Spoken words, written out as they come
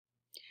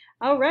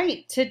All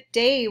right,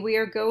 today we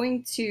are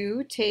going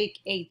to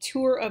take a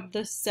tour of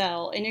the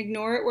cell and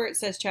ignore it where it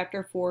says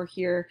chapter 4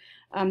 here.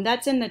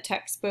 That's in the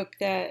textbook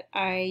that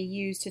I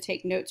use to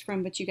take notes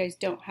from, but you guys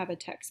don't have a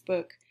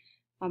textbook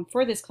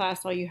for this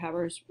class. All you have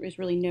is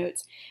really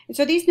notes. And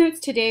so these notes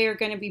today are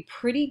going to be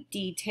pretty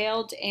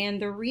detailed,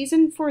 and the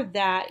reason for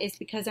that is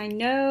because I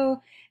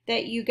know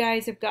that you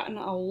guys have gotten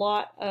a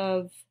lot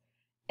of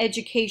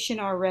education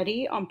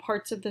already on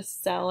parts of the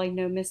cell. I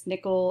know Miss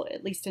Nickel,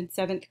 at least in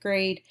 7th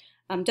grade,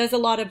 does a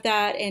lot of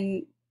that,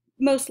 and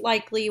most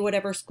likely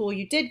whatever school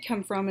you did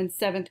come from in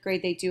 7th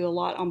grade, they do a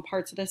lot on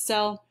parts of the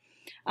cell.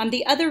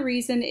 The other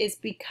reason is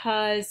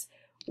because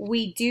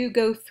we do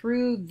go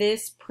through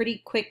this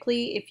pretty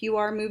quickly if you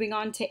are moving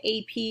on to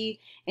AP,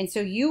 and so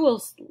you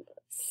will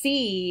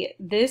see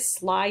this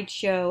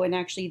slideshow and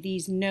actually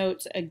these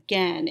notes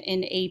again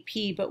in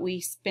AP, but we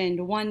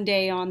spend one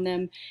day on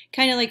them,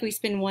 kind of like we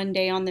spend one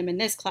day on them in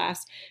this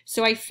class.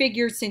 So I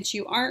figured since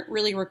you aren't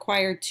really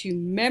required to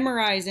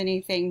memorize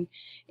anything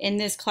in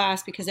this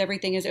class because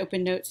everything is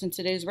open notes since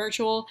it is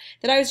virtual,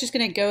 that I was just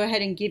going to go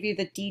ahead and give you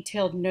the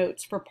detailed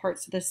notes for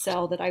parts of the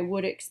cell that I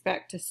would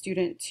expect a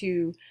student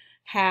to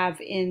have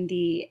in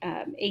the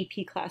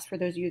AP class for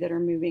those of you that are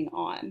moving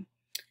on.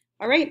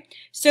 All right,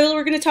 so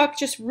we're going to talk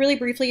just really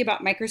briefly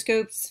about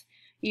microscopes.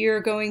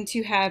 You're going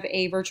to have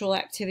a virtual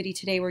activity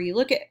today where you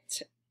look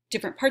at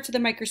different parts of the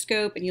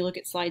microscope and you look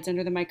at slides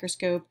under the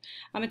microscope.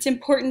 It's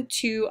important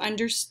to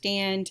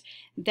understand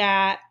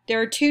that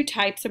there are two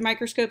types of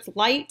microscopes,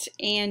 light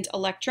and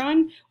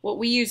electron. What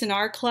we use in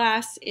our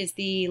class is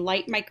the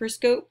light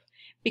microscope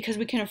because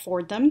we can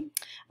afford them.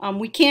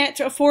 We can't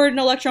afford an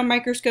electron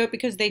microscope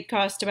because they'd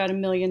cost about $1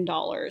 million.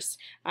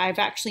 I've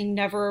actually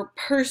never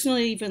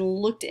personally even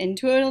looked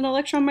into an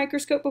electron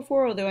microscope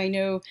before, although I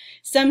know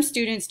some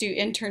students do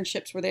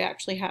internships where they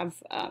actually have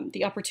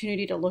the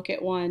opportunity to look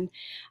at one.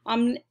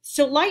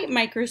 So light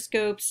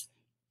microscopes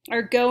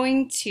are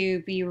going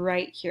to be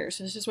right here.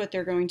 So this is what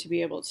they're going to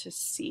be able to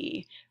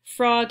see.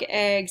 Frog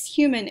eggs,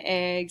 human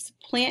eggs,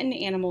 plant and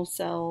animal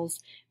cells,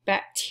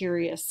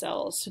 bacteria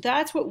cells. So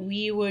that's what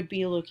we would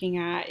be looking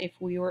at if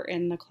we were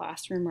in the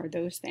classroom, or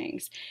those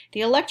things.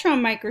 The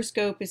electron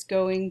microscope is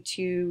going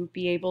to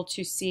be able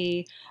to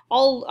see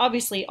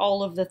obviously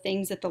all of the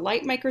things that the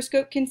light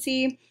microscope can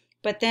see,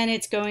 but then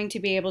it's going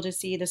to be able to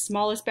see the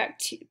smallest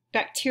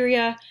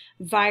bacteria,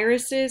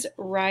 viruses,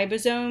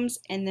 ribosomes,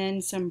 and then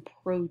some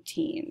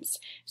proteins.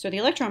 So the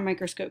electron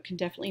microscope can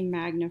definitely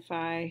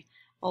magnify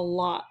a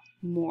lot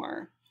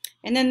more.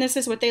 And then this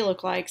is what they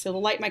look like. So the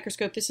light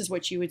microscope, this is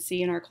what you would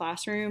see in our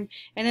classroom.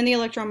 And then the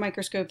electron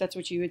microscope, that's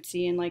what you would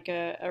see in like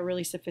a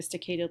really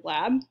sophisticated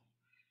lab.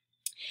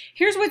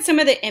 Here's what some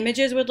of the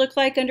images would look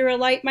like under a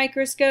light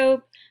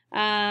microscope.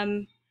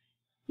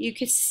 You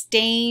could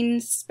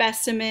stain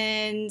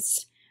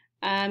specimens.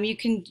 You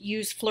can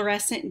use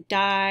fluorescent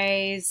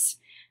dyes.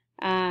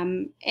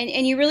 And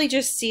you really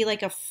just see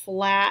like a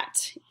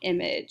flat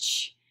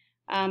image.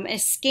 A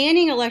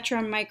scanning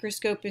electron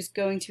microscope is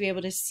going to be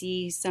able to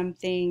see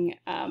something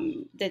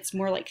that's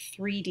more like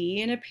 3D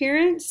in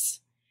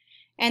appearance.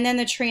 And then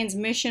the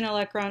transmission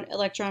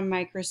electron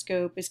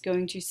microscope is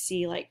going to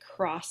see like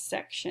cross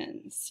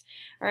sections.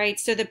 All right,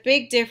 so the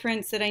big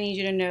difference that I need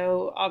you to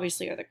know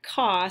obviously are the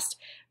cost,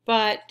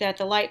 but that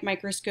the light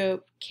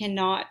microscope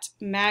cannot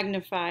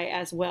magnify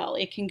as well.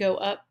 It can go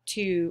up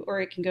to,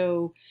 or it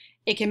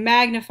can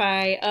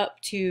magnify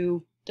up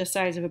to the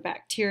size of a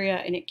bacteria,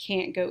 and it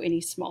can't go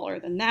any smaller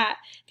than that.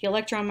 The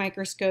electron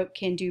microscope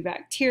can do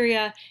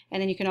bacteria,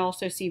 and then you can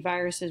also see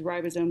viruses,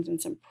 ribosomes, and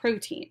some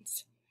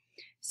proteins.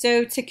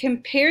 So to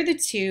compare the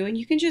two, and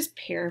you can just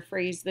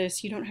paraphrase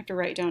this, you don't have to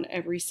write down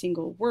every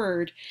single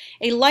word.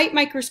 A light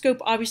microscope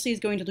obviously is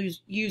going to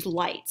use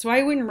light. So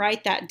I wouldn't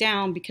write that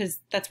down because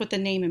that's what the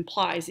name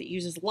implies. It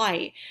uses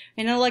light.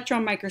 And an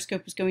electron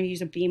microscope is going to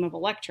use a beam of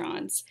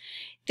electrons.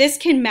 This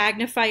can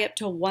magnify up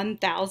to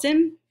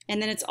 1,000.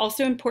 And then it's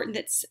also important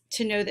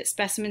to know that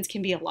specimens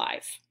can be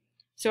alive.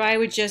 So I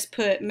would just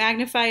put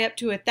magnify up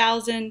to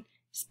 1,000,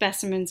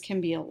 specimens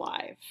can be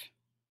alive.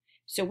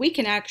 So we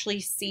can actually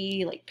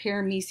see like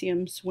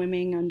paramecium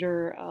swimming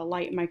under a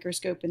light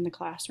microscope in the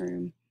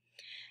classroom.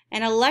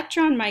 An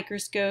electron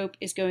microscope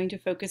is going to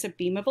focus a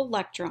beam of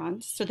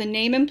electrons. So the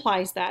name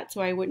implies that,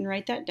 so I wouldn't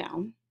write that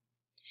down.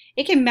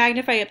 It can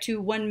magnify up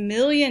to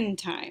 1,000,000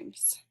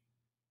 times.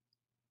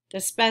 The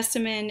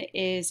specimen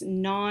is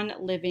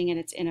non-living and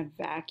it's in a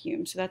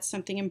vacuum. So that's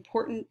something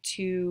important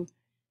to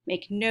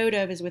make note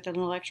of, is with an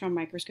electron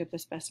microscope, the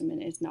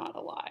specimen is not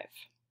alive.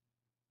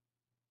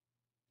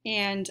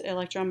 And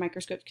electron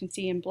microscopes can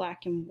see in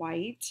black and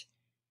white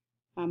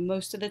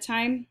most of the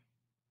time.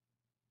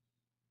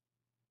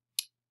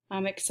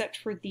 Except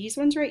for these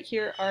ones right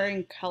here are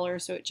in color,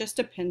 so it just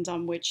depends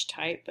on which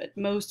type, but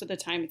most of the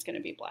time it's going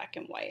to be black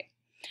and white.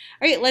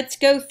 All right, let's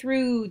go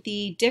through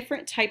the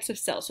different types of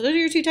cells. So those are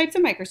your two types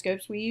of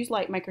microscopes. We use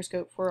light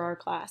microscope for our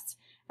class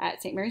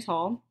at St. Mary's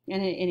Hall,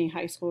 and in any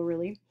high school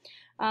really.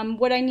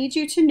 What I need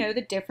you to know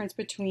the difference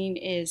between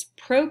is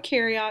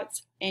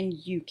prokaryotes and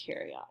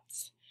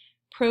eukaryotes.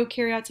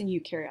 Prokaryotes and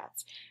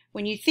eukaryotes.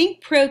 When you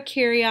think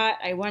prokaryote,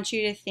 I want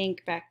you to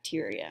think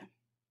bacteria.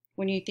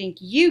 When you think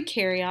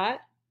eukaryote,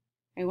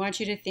 I want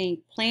you to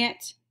think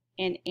plant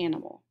and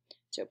animal.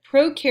 So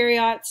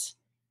prokaryotes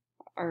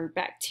are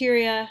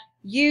bacteria,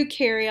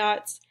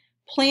 eukaryotes,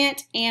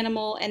 plant,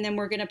 animal, and then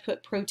we're going to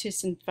put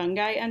protists and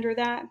fungi under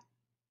that.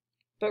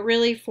 But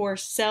really for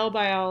cell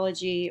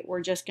biology,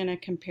 we're just going to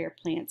compare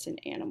plants and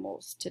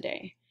animals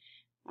today.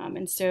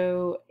 And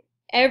so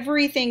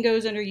everything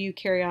goes under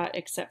eukaryote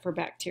except for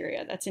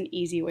bacteria. That's an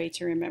easy way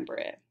to remember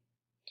it.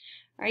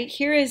 All right,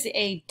 here is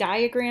a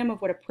diagram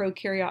of what a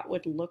prokaryote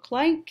would look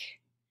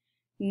like.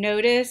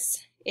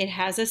 Notice it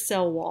has a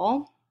cell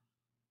wall.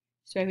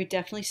 So I would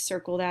definitely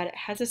circle that. It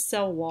has a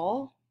cell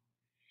wall.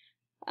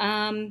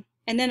 And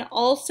then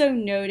also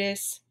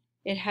notice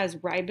it has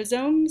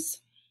ribosomes.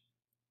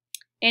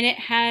 And it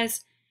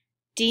has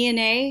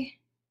DNA,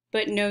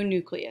 but no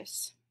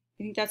nucleus.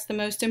 I think that's the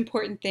most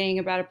important thing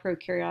about a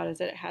prokaryote is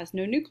that it has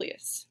no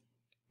nucleus.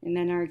 And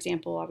then our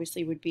example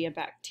obviously would be a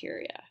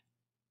bacteria.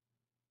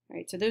 All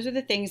right, so those are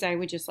the things I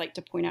would just like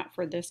to point out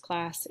for this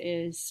class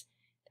is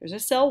there's a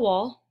cell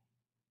wall,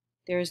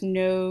 there's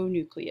no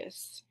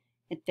nucleus,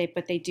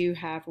 but they do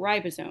have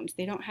ribosomes.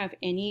 They don't have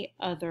any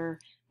other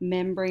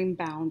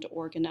membrane-bound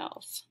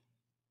organelles.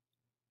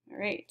 All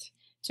right,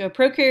 so a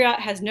prokaryote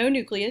has no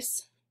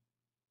nucleus.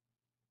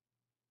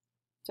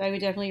 So I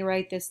would definitely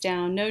write this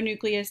down. No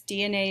nucleus.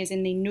 DNA is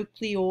in the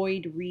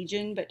nucleoid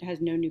region, but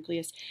has no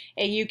nucleus.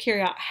 A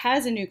eukaryote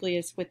has a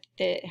nucleus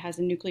that has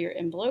a nuclear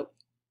envelope.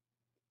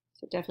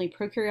 So definitely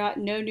prokaryote,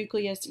 no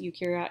nucleus,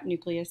 eukaryote,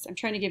 nucleus. I'm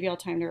trying to give you all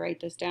time to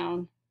write this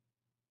down.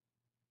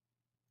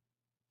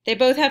 They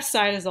both have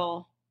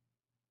cytosol.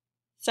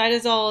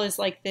 Cytosol is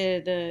like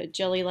the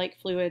jelly-like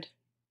fluid.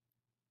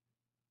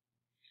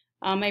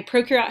 A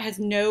prokaryote has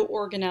no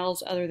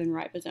organelles other than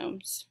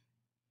ribosomes.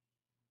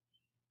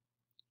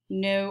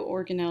 No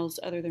organelles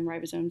other than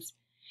ribosomes.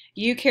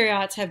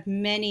 Eukaryotes have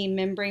many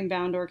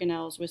membrane-bound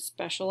organelles with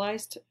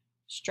specialized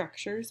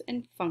structures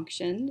and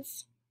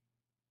functions.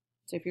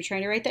 So if you're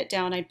trying to write that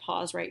down, I'd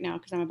pause right now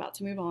because I'm about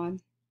to move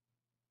on.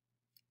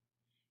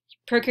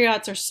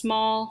 Prokaryotes are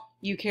small,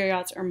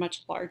 eukaryotes are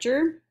much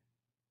larger.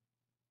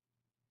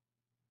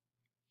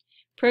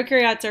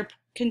 Prokaryotes are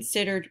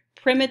considered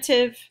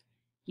primitive.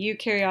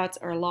 Eukaryotes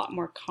are a lot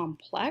more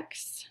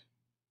complex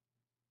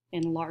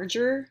and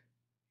larger.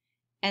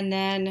 And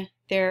then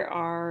there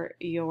are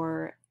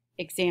your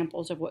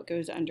examples of what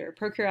goes under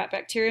prokaryote,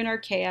 bacteria, and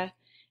archaea.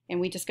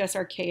 And we discuss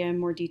archaea in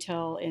more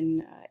detail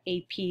in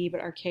AP, but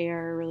archaea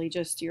are really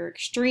just your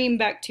extreme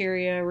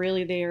bacteria.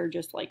 Really, they are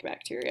just like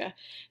bacteria.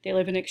 They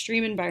live in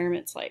extreme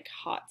environments like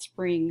hot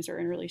springs or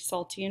in really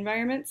salty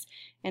environments.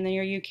 And then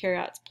your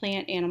eukaryotes,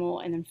 plant, animal,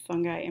 and then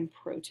fungi and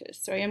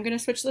protists. So I am going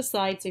to switch the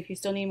slides. So if you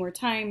still need more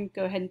time,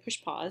 go ahead and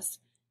push pause.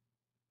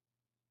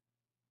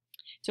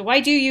 So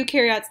why do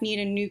eukaryotes need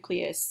a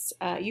nucleus?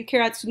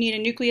 Eukaryotes need a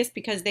nucleus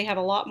because they have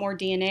a lot more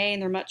DNA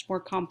and they're much more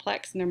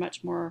complex and they're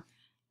much more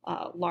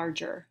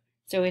larger.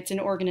 So it's an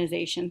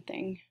organization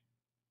thing.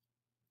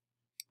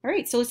 All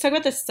right, so let's talk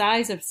about the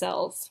size of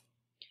cells.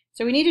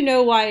 So we need to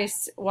know why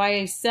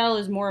a cell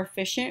is more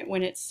efficient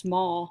when it's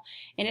small,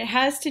 and it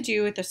has to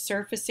do with the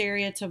surface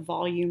area to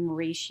volume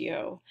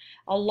ratio.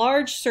 A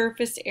large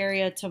surface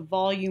area to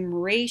volume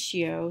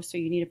ratio, so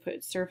you need to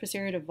put surface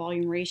area to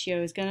volume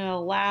ratio, is going to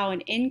allow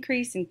an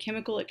increase in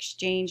chemical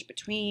exchange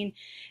between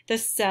the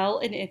cell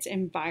and its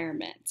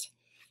environment.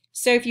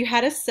 So if you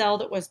had a cell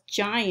that was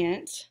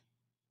giant,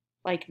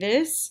 like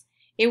this,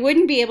 it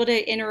wouldn't be able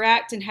to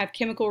interact and have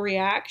chemical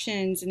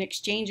reactions and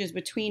exchanges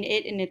between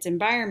it and its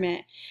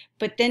environment.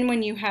 But then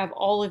when you have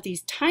all of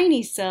these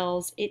tiny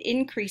cells, it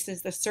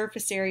increases the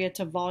surface area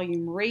to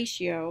volume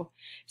ratio.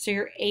 So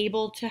you're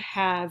able to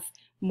have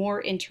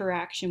more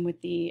interaction with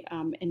the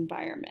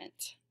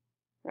environment,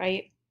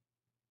 right?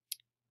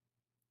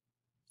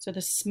 So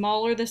the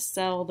smaller the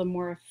cell, the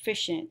more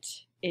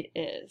efficient it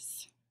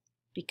is,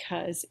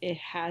 because it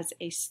has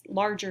a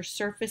larger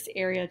surface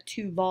area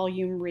to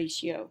volume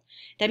ratio.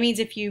 That means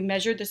if you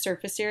measured the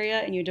surface area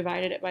and you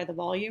divided it by the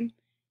volume,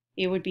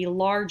 it would be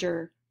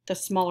larger the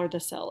smaller the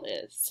cell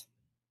is.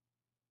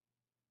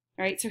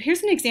 All right, so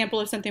here's an example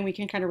of something we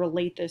can kind of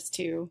relate this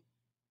to.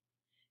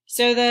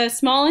 So the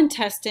small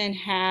intestine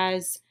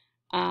has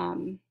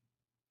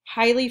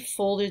highly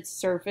folded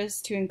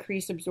surface to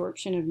increase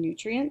absorption of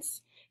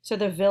nutrients. So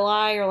the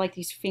villi are like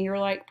these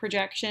finger-like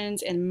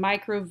projections, and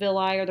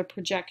microvilli are the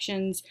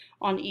projections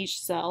on each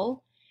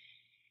cell.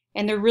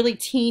 And they're really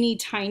teeny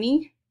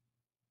tiny,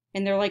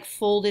 and they're like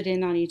folded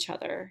in on each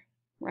other,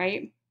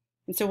 right?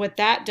 And so what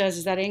that does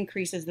is that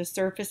increases the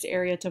surface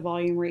area to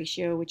volume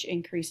ratio, which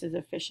increases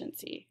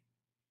efficiency.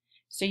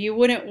 So you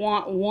wouldn't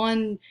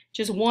want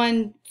just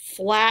one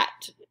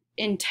flat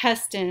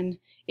intestine.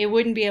 It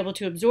wouldn't be able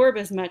to absorb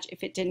as much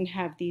if it didn't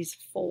have these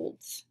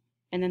folds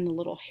and then the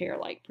little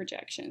hair-like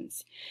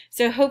projections.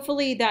 So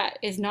hopefully that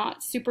is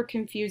not super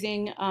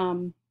confusing.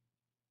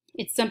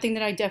 It's something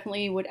that I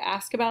definitely would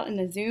ask about in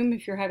the Zoom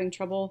if you're having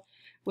trouble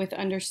with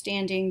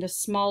understanding. The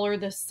smaller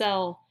the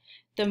cell,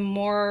 the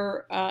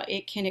more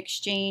it can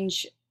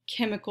exchange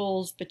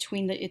chemicals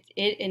between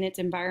it and its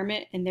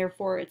environment, and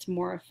therefore it's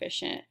more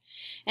efficient.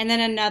 And then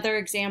another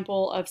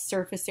example of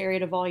surface area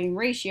to volume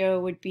ratio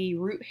would be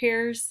root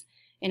hairs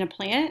in a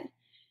plant.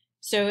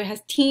 So it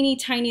has teeny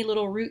tiny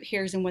little root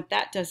hairs, and what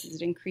that does is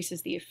it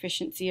increases the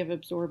efficiency of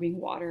absorbing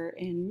water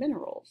and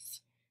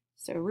minerals.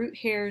 So root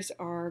hairs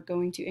are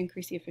going to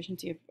increase the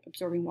efficiency of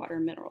absorbing water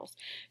and minerals.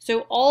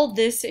 So all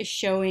this is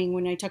showing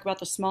when I talk about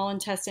the small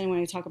intestine,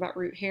 when I talk about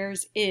root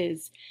hairs,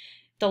 is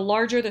the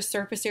larger the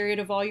surface area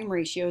to volume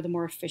ratio, the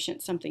more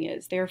efficient something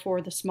is.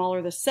 Therefore, the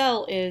smaller the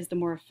cell is, the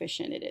more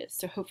efficient it is.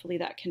 So hopefully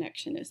that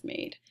connection is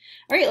made.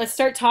 All right, let's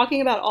start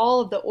talking about all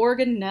of the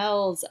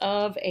organelles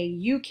of a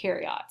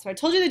eukaryote. So I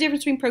told you the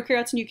difference between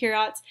prokaryotes and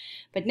eukaryotes,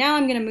 but now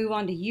I'm going to move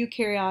on to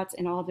eukaryotes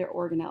and all of their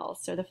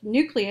organelles. So the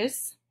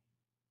nucleus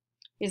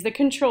is the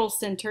control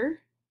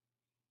center.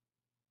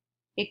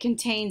 It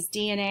contains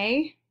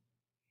DNA.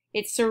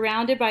 It's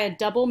surrounded by a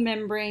double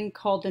membrane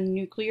called the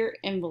nuclear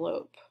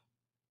envelope.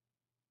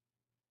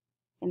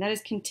 And that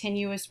is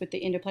continuous with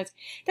the endoplasm.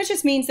 That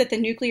just means that the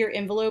nuclear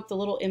envelope, the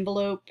little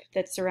envelope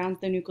that surrounds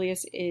the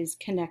nucleus, is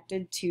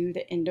connected to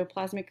the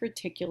endoplasmic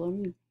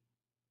reticulum.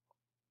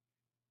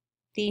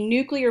 The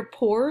nuclear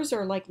pores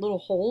are like little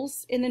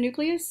holes in the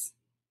nucleus,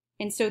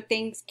 and so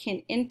things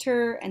can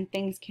enter and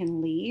things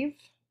can leave.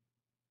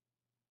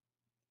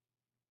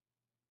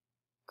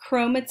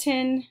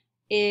 Chromatin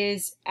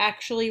is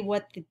actually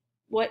what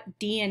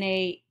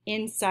DNA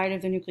inside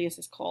of the nucleus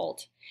is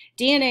called.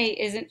 DNA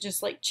isn't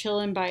just like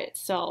chilling by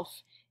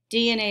itself.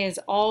 DNA is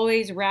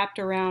always wrapped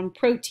around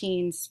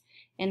proteins,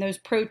 and those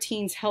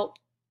proteins help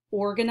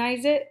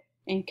organize it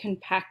and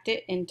compact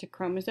it into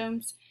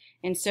chromosomes.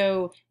 And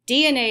so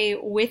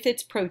DNA with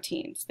its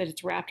proteins that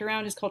it's wrapped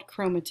around is called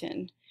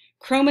chromatin.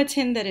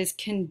 Chromatin that is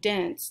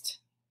condensed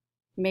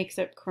makes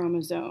up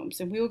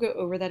chromosomes, and we will go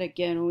over that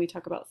again when we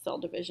talk about cell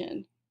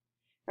division.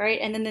 All right,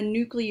 and then the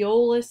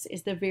nucleolus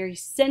is the very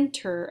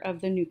center of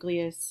the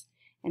nucleus,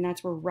 and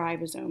that's where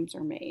ribosomes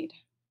are made.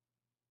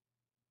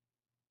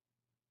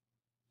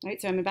 All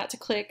right, so I'm about to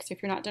click, so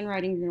if you're not done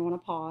writing, you're going to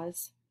want to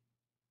pause.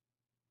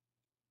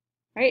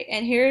 All right,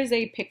 and here's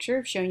a picture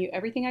of showing you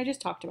everything I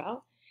just talked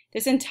about.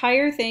 This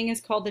entire thing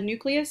is called the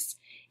nucleus.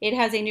 It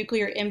has a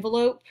nuclear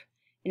envelope,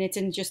 and it's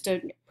in just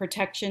a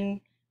protection,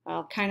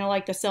 kind of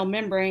like the cell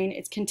membrane.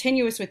 It's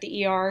continuous with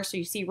the ER, so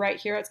you see right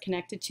here it's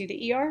connected to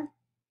the ER.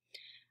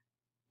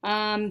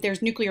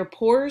 There's nuclear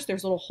pores.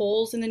 There's little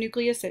holes in the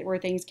nucleus where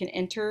things can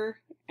enter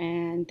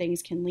and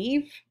things can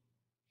leave.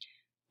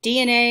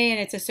 DNA and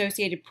its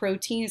associated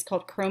protein is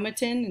called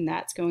chromatin, and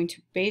that's going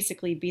to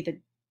basically be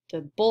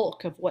the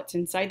bulk of what's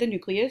inside the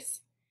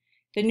nucleus.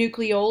 The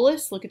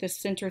nucleolus, look at this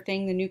center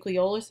thing. The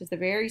nucleolus is the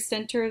very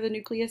center of the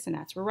nucleus, and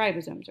that's where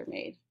ribosomes are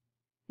made.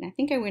 And I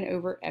think I went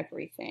over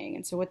everything.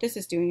 And so what this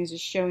is doing is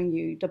just showing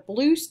you the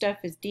blue stuff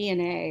is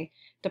DNA,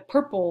 the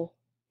purple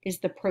is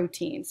the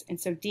proteins. And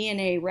so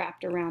DNA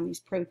wrapped around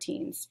these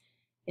proteins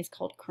is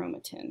called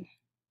chromatin.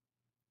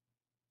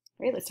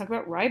 All right, let's talk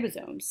about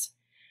ribosomes.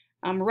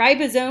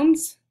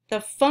 Ribosomes, the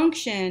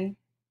function,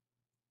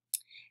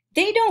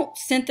 they don't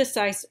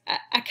synthesize.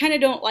 I kind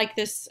of don't like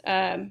this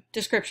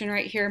description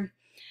right here.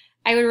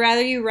 I would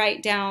rather you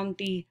write down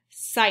the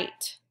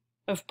site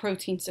of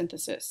protein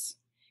synthesis,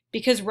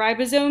 because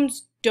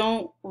ribosomes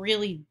don't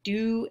really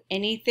do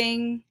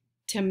anything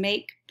to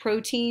make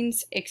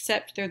proteins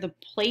except they're the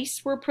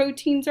place where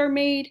proteins are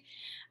made.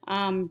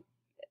 When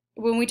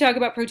we talk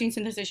about protein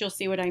synthesis, you'll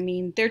see what I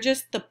mean. They're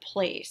just the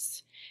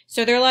place.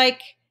 So they're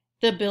like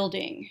the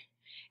building.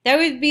 That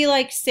would be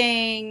like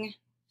saying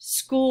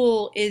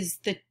school is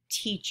the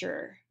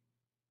teacher.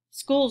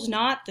 School's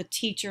not the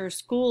teacher.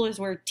 School is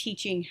where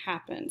teaching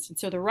happens. And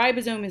so the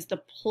ribosome is the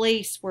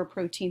place where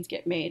proteins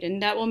get made.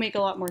 And that will make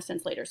a lot more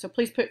sense later. So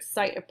please put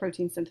site of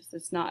protein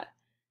synthesis, not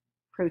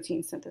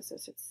protein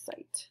synthesis. It's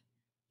site.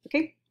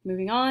 Okay,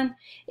 moving on.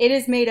 It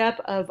is made up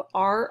of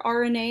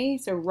rRNA,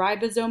 so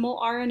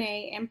ribosomal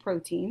RNA, and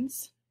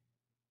proteins.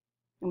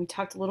 And we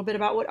talked a little bit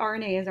about what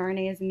RNA is.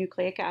 RNA is a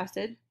nucleic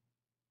acid.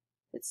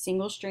 It's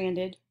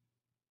single-stranded.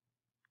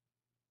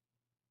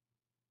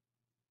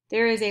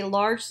 There is a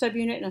large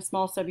subunit and a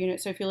small subunit.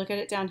 So if you look at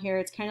it down here,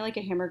 it's kind of like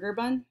a hamburger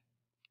bun.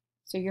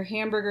 So your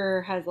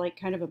hamburger has like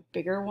kind of a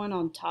bigger one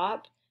on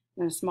top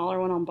and a smaller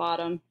one on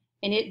bottom.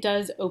 And it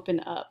does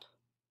open up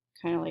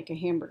kind of like a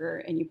hamburger,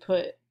 and you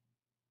put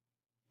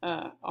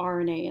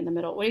RNA in the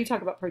middle. When you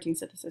talk about protein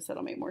synthesis,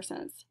 that'll make more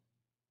sense.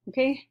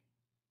 Okay?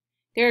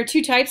 There are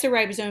two types of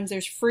ribosomes.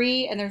 There's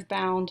free and there's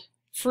bound.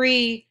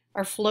 Free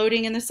are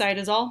floating in the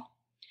cytosol,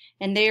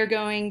 and they are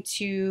going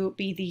to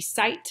be the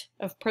site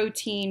of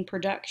protein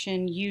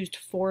production used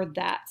for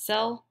that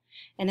cell.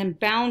 And then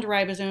bound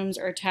ribosomes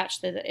are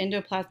attached to the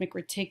endoplasmic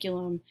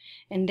reticulum,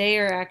 and they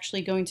are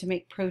actually going to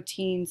make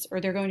proteins, or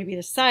they're going to be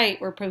the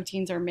site where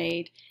proteins are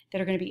made that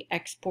are going to be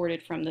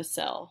exported from the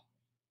cell,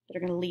 that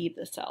are going to leave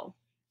the cell.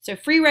 So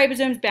free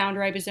ribosomes, bound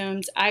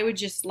ribosomes, I would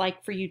just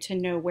like for you to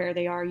know where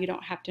they are. You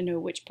don't have to know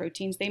which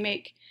proteins they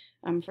make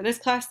for this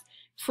class.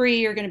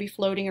 Free are going to be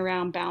floating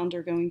around, bound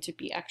are going to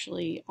be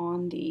actually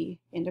on the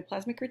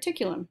endoplasmic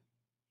reticulum.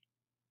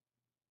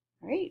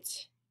 All right,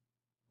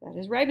 that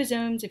is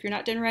ribosomes. If you're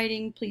not done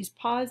writing, please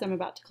pause. I'm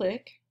about to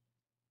click.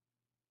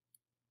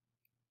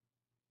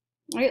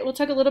 All right, we'll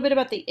talk a little bit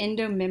about the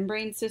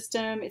endomembrane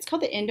system. It's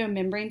called the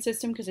endomembrane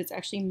system because it's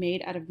actually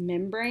made out of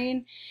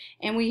membrane.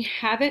 And we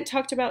haven't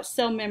talked about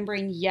cell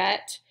membrane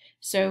yet.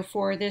 So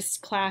for this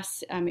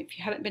class, if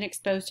you haven't been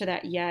exposed to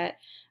that yet,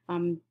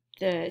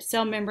 the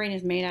cell membrane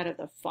is made out of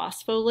the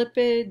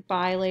phospholipid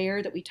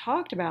bilayer that we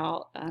talked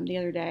about the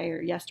other day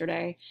or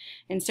yesterday.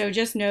 And so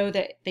just know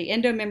that the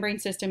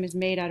endomembrane system is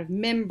made out of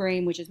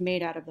membrane, which is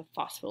made out of the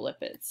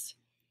phospholipids.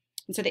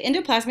 And so the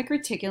endoplasmic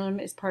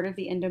reticulum is part of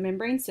the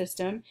endomembrane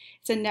system.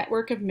 It's a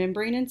network of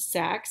membrane and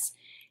sacs.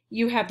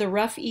 You have the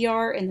rough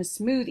ER and the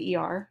smooth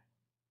ER.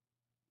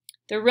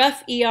 The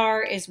rough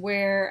ER is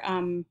where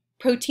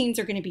proteins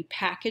are going to be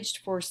packaged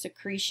for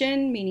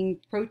secretion, meaning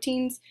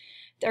proteins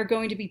are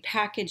going to be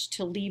packaged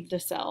to leave the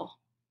cell.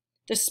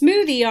 The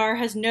smooth ER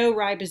has no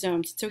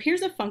ribosomes. So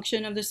here's a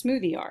function of the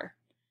smooth ER.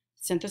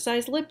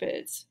 Synthesize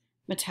lipids,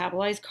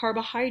 metabolize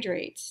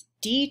carbohydrates,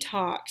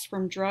 detox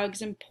from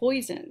drugs and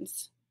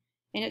poisons,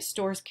 and it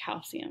stores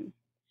calcium.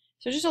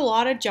 So just a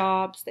lot of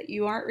jobs that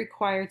you aren't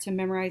required to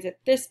memorize at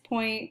this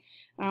point,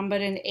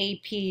 but in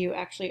AP you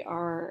actually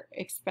are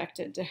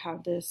expected to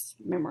have this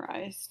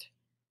memorized.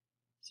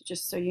 So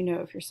just so you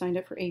know, if you're signed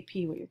up for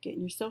AP, what you're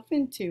getting yourself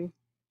into.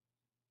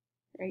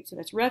 All right, so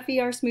that's rough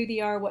ER, smooth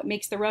ER. What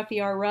makes the rough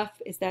ER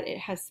rough is that it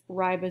has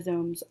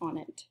ribosomes on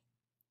it.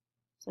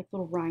 It's like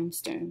little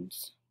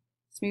rhinestones.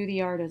 Smooth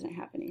ER doesn't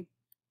have any.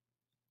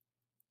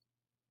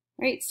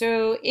 All right,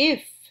 so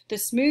if the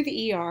smooth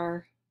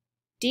ER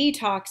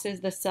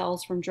detoxes the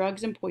cells from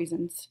drugs and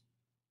poisons,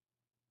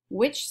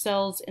 which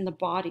cells in the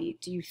body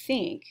do you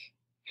think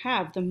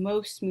have the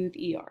most smooth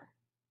ER?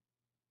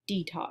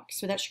 Detox.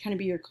 So that should kind of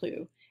be your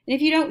clue. And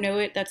if you don't know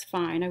it, that's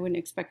fine. I wouldn't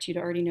expect you to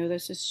already know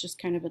this. It's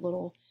just kind of a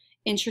little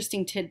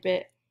interesting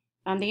tidbit.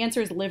 The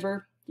answer is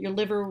liver. Your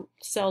liver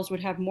cells would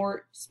have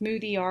more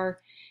smooth ER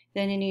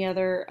than any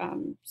other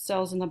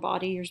cells in the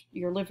body,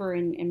 your liver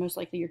and most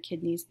likely your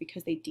kidneys,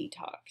 because they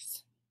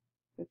detox.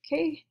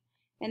 Okay,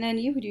 and then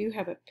you do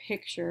have a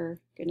picture,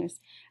 goodness,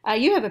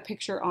 you have a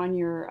picture on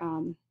your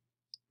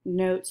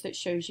notes that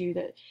shows you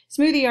that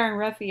smooth ER and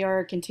rough ER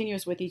are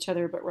continuous with each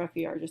other, but rough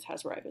ER just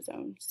has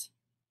ribosomes.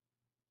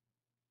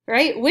 All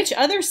right, which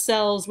other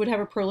cells would have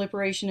a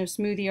proliferation of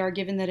smooth ER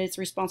given that it's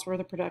responsible for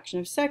the production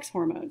of sex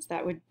hormones?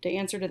 The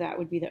answer to that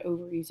would be the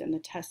ovaries and the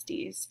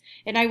testes.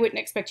 And I wouldn't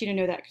expect you to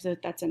know that because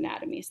that's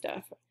anatomy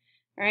stuff.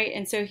 All right,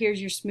 and so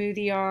here's your smooth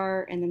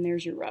ER, and then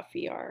there's your rough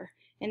ER.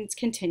 And it's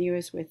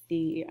continuous with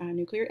the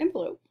nuclear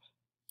envelope.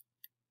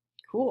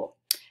 Cool.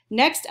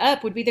 Next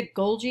up would be the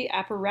Golgi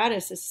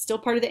apparatus. This is still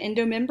part of the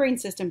endomembrane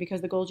system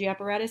because the Golgi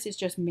apparatus is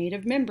just made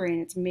of membrane.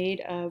 It's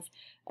made of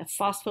a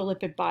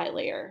phospholipid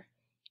bilayer.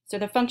 So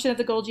the function of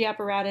the Golgi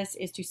apparatus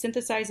is to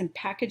synthesize and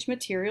package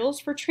materials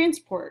for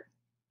transport.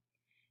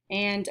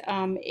 And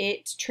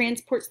it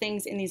transports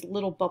things in these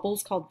little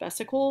bubbles called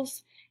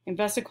vesicles. And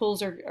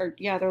vesicles are,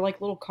 they're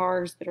like little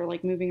cars that are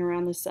like moving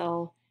around the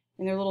cell.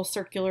 And they're little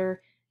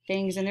circular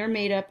things, and they're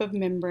made up of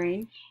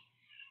membrane.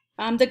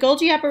 The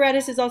Golgi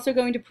apparatus is also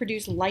going to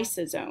produce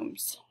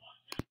lysosomes.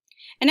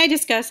 And I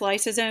discuss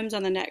lysosomes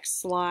on the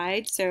next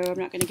slide, so I'm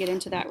not going to get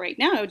into that right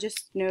now.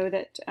 Just know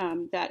that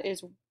that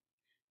is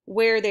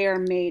where they are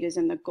made, is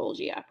in the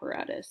Golgi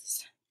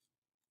apparatus.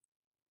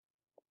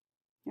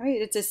 All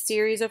right, it's a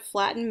series of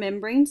flattened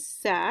membrane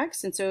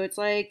sacs, and so it's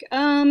like,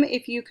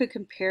 if you could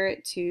compare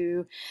it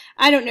to,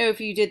 I don't know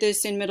if you did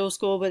this in middle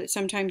school, but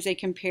sometimes they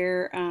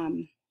compare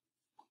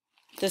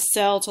the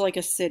cell to like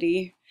a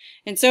city.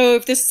 And so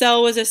if the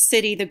cell was a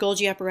city, the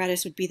Golgi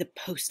apparatus would be the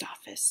post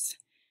office,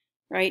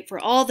 right? For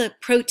all the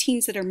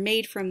proteins that are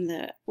made from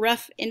the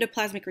rough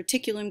endoplasmic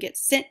reticulum get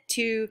sent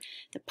to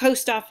the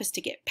post office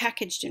to get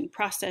packaged and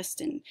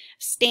processed and a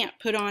stamp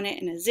put on it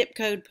and a zip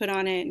code put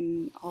on it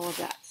and all of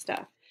that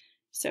stuff.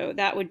 So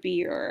that would be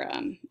your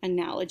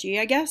analogy,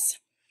 I guess.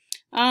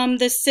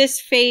 The cis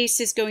face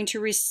is going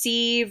to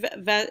receive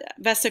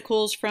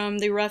vesicles from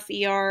the rough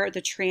ER.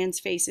 The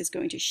trans face is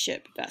going to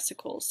ship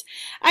vesicles.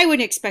 I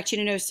wouldn't expect you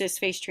to know cis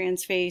face,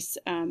 trans face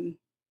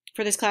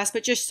for this class,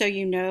 but just so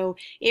you know,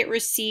 it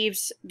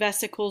receives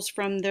vesicles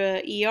from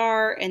the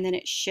ER and then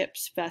it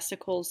ships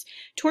vesicles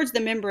towards the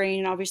membrane.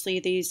 And obviously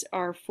these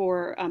are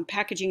for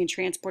packaging and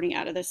transporting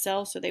out of the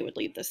cell, so they would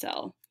leave the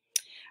cell.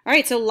 All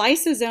right, so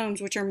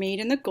lysosomes, which are made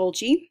in the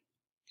Golgi,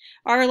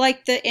 are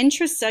like the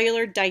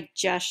intracellular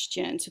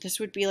digestion. So this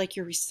would be like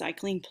your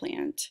recycling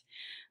plant.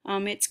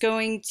 It's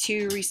going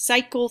to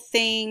recycle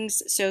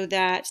things so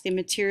that the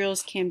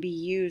materials can be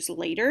used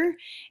later.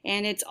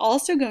 And it's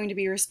also going to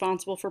be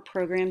responsible for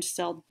programmed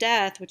cell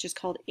death, which is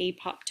called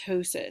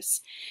apoptosis.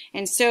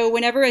 And so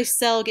whenever a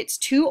cell gets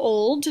too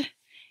old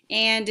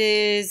and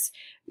is,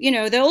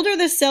 the older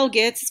the cell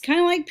gets, it's kind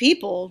of like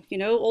people,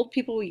 old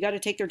people, you got to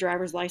take their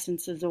driver's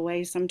licenses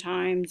away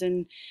sometimes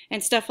and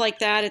stuff like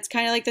that. It's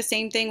kind of like the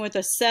same thing with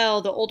a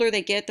cell. The older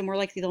they get, the more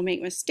likely they'll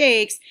make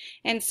mistakes.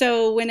 And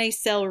so when a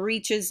cell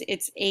reaches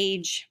its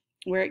age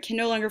where it can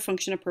no longer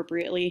function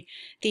appropriately,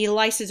 the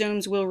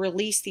lysosomes will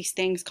release these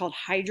things called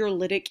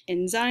hydrolytic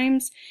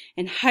enzymes.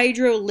 And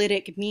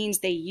hydrolytic means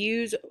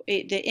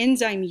the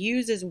enzyme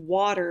uses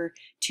water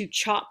to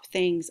chop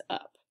things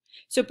up.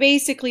 So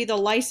basically the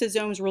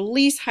lysosomes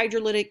release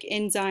hydrolytic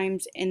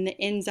enzymes and the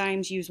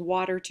enzymes use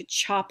water to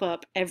chop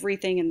up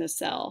everything in the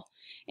cell.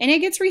 And it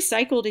gets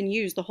recycled and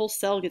used. The whole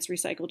cell gets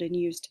recycled and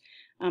used.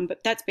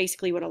 But that's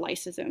basically what a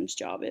lysosome's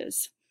job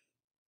is.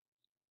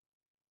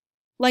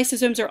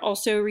 Lysosomes are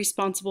also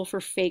responsible for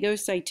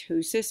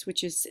phagocytosis,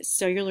 which is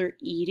cellular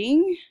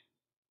eating,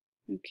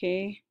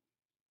 okay,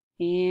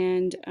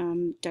 and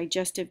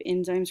digestive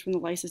enzymes from the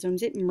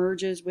lysosomes. It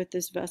merges with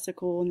this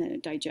vesicle and then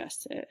it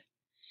digests it.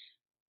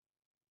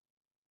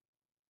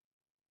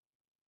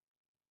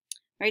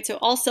 All right, so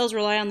all cells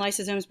rely on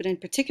lysosomes, but in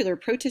particular,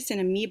 protists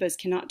and amoebas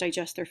cannot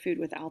digest their food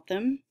without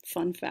them.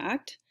 Fun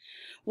fact.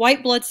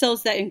 White blood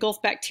cells that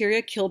engulf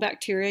bacteria kill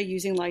bacteria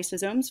using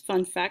lysosomes.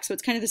 Fun fact. So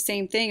it's kind of the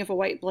same thing. If a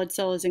white blood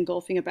cell is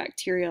engulfing a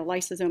bacteria, a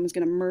lysosome is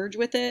going to merge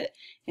with it,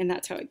 and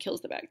that's how it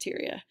kills the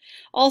bacteria.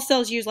 All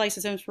cells use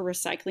lysosomes for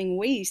recycling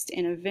waste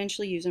and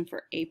eventually use them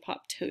for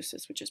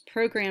apoptosis, which is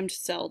programmed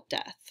cell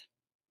death.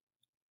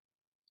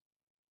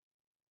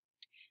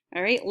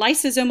 All right,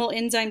 lysosomal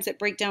enzymes that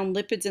break down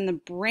lipids in the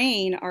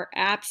brain are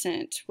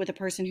absent with a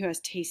person who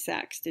has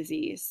Tay-Sachs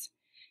disease.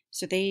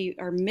 So they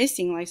are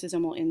missing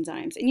lysosomal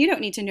enzymes. And you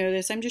don't need to know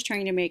this. I'm just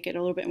trying to make it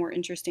a little bit more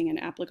interesting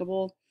and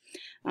applicable.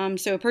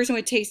 So a person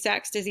with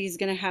Tay-Sachs disease is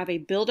going to have a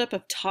buildup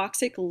of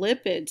toxic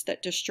lipids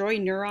that destroy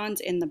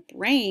neurons in the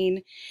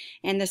brain.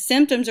 And the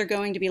symptoms are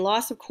going to be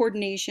loss of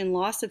coordination,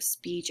 loss of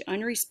speech,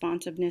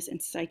 unresponsiveness,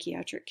 and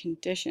psychiatric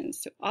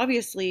conditions. So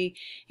obviously,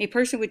 a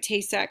person with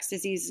Tay-Sachs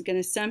disease is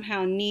going to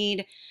somehow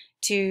need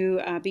to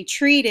be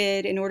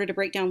treated in order to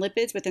break down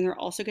lipids, but then they're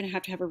also going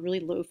to have a really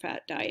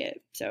low-fat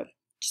diet. So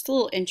just a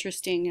little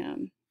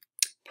interesting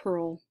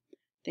pearl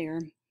there.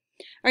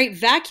 All right,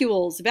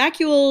 vacuoles.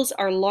 Vacuoles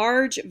are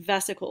large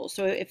vesicles.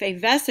 So if a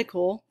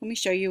vesicle, let me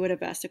show you what a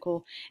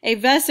vesicle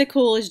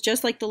is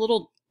just like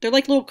they're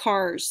like little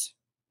cars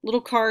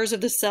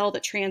of the cell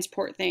that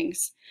transport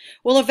things.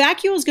 Well, a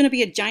vacuole is going to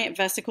be a giant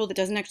vesicle that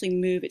doesn't actually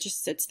move. It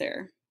just sits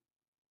there.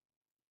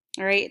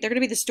 All right, they're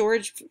going to be the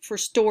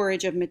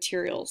storage of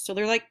materials. So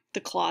they're like the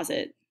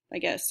closet, I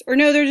guess. Or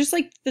no, they're just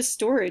like the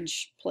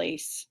storage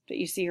place that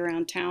you see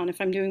around town,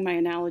 if I'm doing my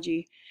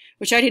analogy,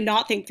 which I did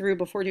not think through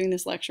before doing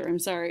this lecture. I'm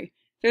sorry.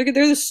 They're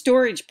the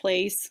storage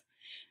place.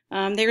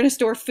 They're going to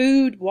store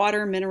food,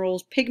 water,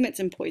 minerals, pigments,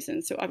 and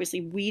poisons. So obviously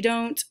we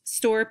don't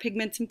store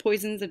pigments and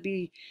poisons. It'd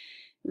be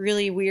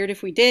really weird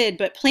if we did,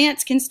 but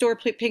plants can store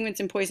pigments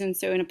and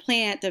poisons. So in a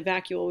plant, the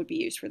vacuole would be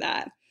used for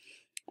that.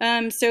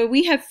 So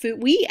we have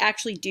food. We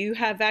actually do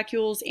have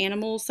vacuoles.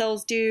 Animal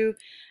cells do.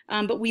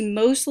 But we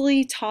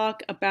mostly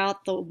talk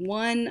about the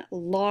one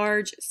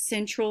large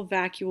central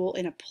vacuole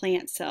in a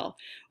plant cell.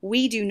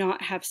 We do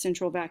not have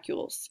central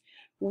vacuoles.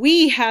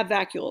 We have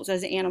vacuoles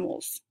as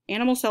animals.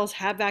 Animal cells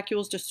have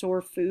vacuoles to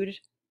store food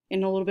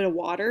and a little bit of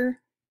water.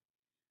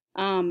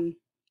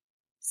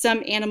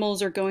 Some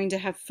animals are going to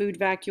have food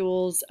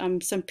vacuoles.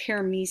 Some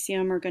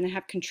paramecium are going to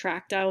have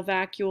contractile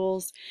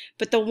vacuoles.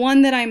 But the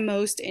one that I'm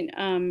most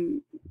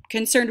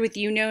concerned with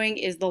you knowing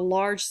is the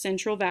large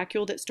central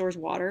vacuole that stores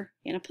water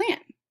in a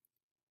plant.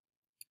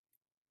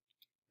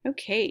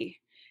 Okay,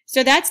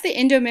 so that's the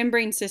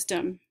endomembrane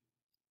system.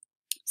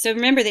 So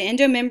remember, the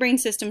endomembrane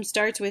system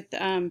starts with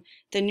the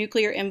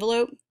nuclear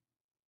envelope.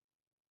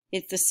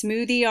 It's the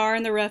smooth ER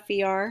and the rough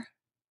ER.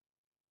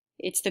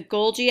 It's the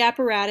Golgi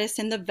apparatus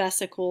and the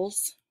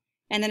vesicles.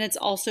 And then it's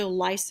also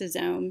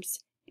lysosomes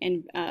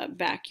and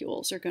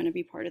vacuoles are going to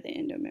be part of the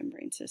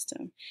endomembrane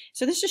system.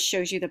 So this just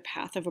shows you the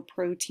path of a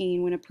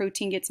protein when a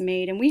protein gets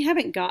made, and we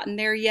haven't gotten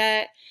there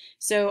yet.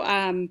 So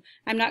I'm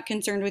not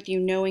concerned with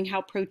you knowing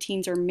how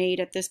proteins are made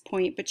at this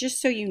point, but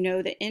just so you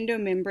know, the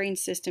endomembrane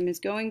system is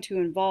going to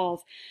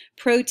involve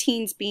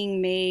proteins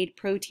being made,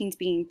 proteins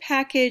being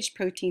packaged,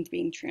 proteins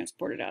being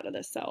transported out of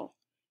the cell.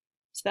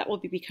 So that will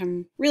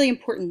become really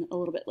important a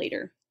little bit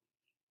later.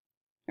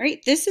 All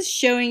right, this is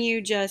showing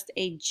you just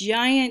a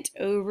giant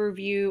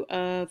overview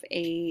of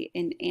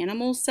an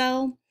animal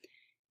cell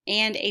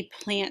and a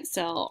plant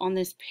cell on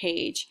this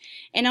page.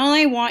 And all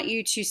I want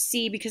you to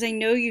see, because I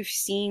know you've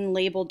seen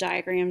label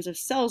diagrams of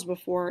cells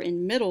before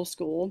in middle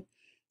school,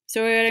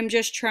 so what I'm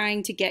just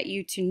trying to get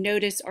you to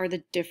notice are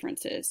the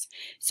differences.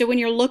 So when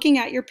you're looking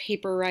at your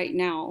paper right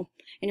now,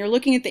 and you're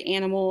looking at the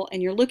animal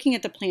and you're looking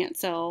at the plant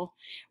cell,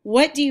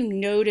 what do you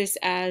notice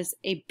as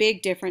a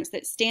big difference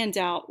that stands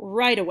out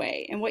right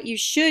away? And what you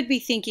should be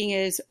thinking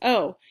is,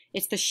 oh,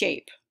 it's the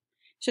shape.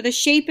 So the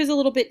shape is a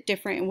little bit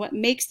different, and what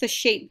makes the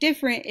shape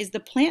different is the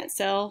plant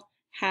cell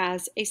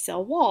has a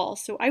cell wall.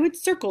 So I would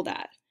circle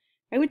that.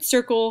 I would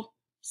circle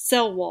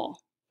cell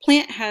wall.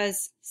 Plant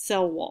has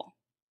cell wall.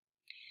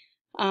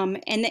 And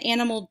the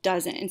animal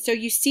doesn't. And so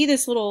you see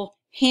this little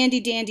handy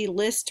dandy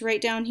list right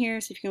down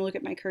here. So if you can look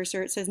at my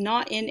cursor, it says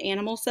not in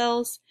animal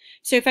cells.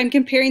 So if I'm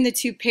comparing the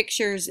two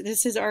pictures,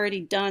 this has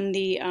already done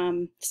the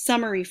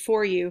summary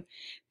for you.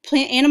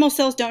 Animal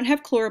cells don't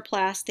have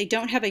chloroplast, they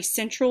don't have a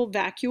central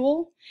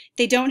vacuole,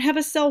 they don't have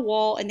a cell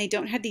wall, and they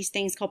don't have these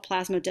things called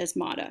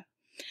plasmodesmata.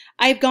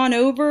 I've gone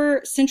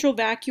over central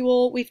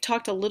vacuole. We've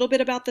talked a little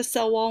bit about the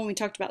cell wall when we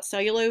talked about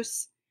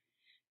cellulose,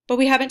 but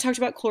we haven't talked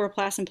about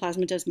chloroplast and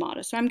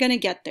plasmodesmata. So I'm going to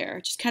get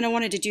there. Just kind of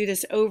wanted to do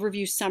this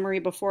overview summary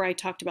before I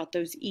talked about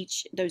those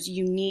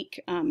unique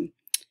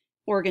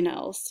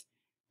organelles.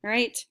 All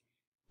right.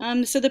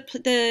 So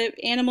the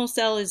animal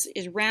cell is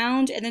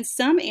round, and then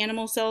some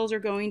animal cells are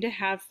going to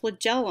have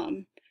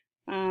flagellum.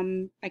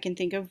 I can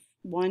think of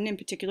one in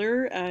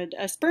particular.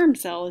 A sperm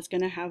cell is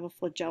going to have a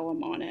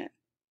flagellum on it.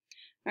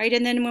 All right,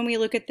 and then when we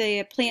look at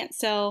the plant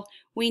cell,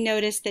 we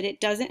notice that it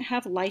doesn't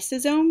have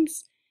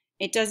lysosomes.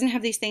 It doesn't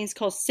have these things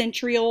called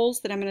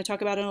centrioles that I'm going to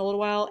talk about in a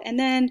little while, and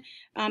then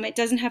it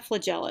doesn't have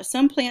flagella.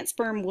 Some plant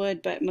sperm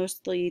would, but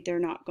mostly they're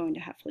not going to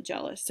have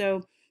flagella.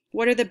 So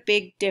what are the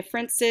big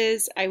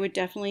differences? I would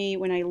definitely,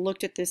 when I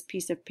looked at this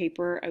piece of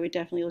paper, I would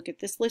definitely look at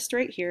this list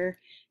right here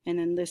and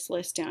then this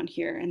list down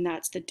here, and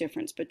that's the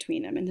difference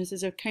between them. And this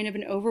is a kind of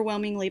an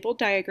overwhelming labeled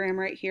diagram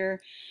right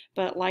here,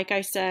 but like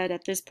I said,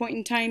 at this point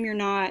in time, you're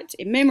not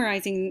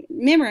memorizing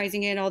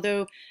it,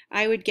 although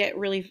I would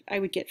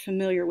get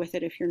familiar with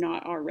it if you're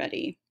not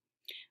already.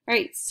 All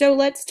right, so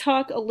let's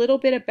talk a little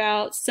bit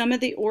about some of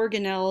the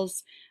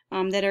organelles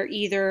that are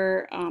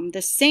either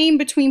the same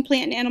between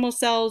plant and animal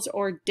cells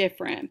or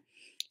different.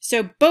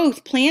 So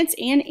both plants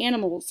and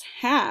animals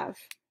have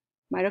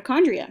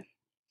mitochondria.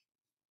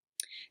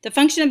 The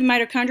function of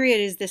mitochondria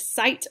is the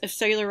site of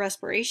cellular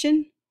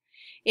respiration.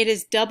 It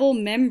is double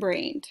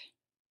membraned,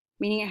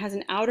 meaning it has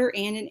an outer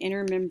and an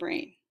inner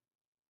membrane.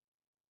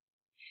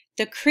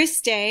 The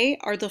cristae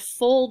are the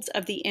folds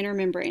of the inner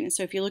membrane. And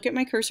so if you look at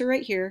my cursor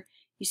right here,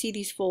 you see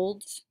these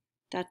folds?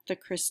 That's the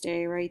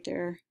cristae right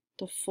there,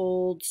 the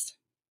folds.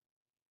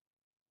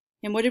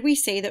 And what did we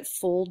say that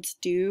folds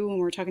do when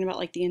we're talking about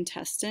like the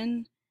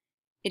intestine?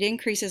 It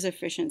increases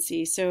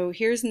efficiency. So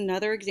here's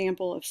another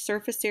example of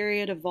surface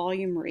area to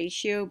volume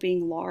ratio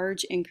being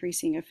large,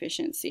 increasing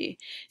efficiency.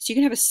 So you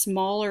can have a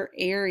smaller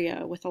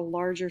area with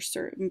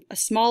a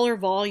smaller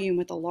volume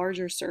with a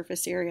larger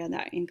surface area, and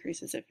that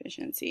increases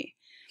efficiency.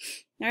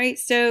 All right,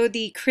 so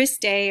the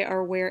cristae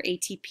are where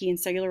ATP and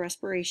cellular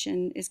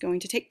respiration is going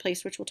to take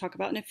place, which we'll talk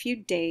about in a few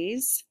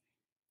days.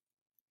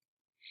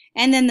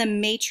 And then the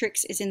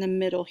matrix is in the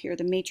middle here.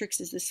 The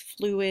matrix is this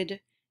fluid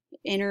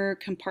inner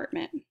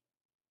compartment.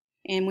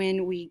 And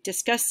when we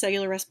discuss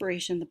cellular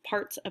respiration, the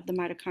parts of the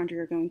mitochondria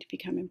are going to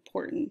become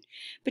important.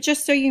 But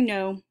just so you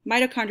know,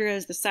 mitochondria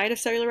is the site of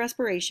cellular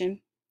respiration.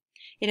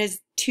 It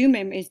has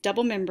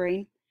double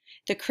membrane.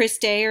 The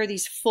cristae are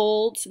these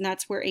folds, and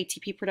that's where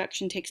ATP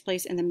production takes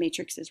place, and the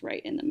matrix is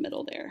right in the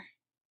middle there.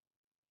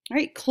 All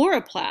right,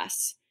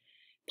 chloroplasts.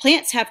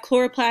 Plants have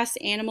chloroplasts,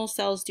 animal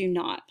cells do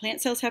not.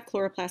 Plant cells have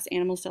chloroplasts,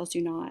 animal cells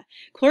do not.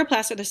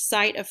 Chloroplasts are the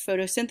site of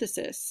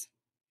photosynthesis.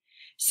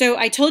 So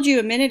I told you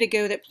a minute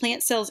ago that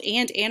plant cells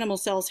and animal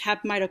cells have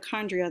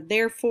mitochondria.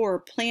 Therefore,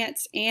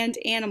 plants and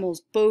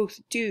animals both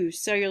do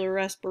cellular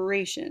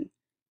respiration.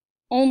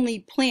 Only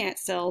plant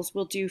cells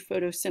will do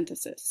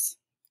photosynthesis.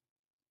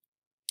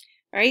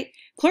 All right,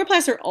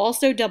 chloroplasts are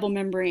also double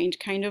membraned,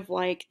 kind of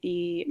like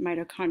the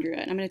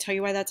mitochondria. And I'm going to tell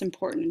you why that's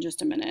important in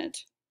just a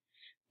minute.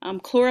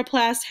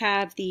 Chloroplasts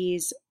have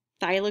these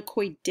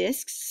thylakoid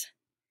discs.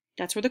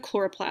 That's where the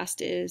chloroplast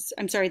is.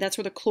 I'm sorry, that's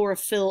where the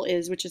chlorophyll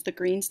is, which is the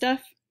green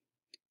stuff.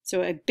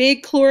 So a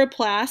big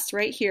chloroplast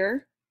right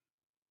here.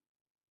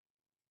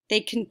 They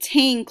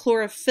contain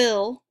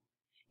chlorophyll,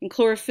 and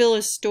chlorophyll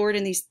is stored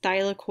in these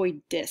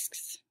thylakoid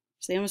discs.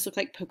 So they almost look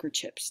like poker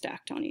chips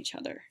stacked on each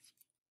other.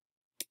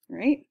 All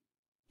right?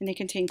 And they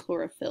contain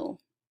chlorophyll.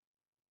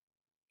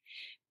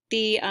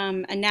 The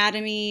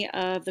anatomy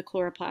of the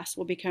chloroplast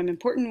will become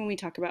important when we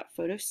talk about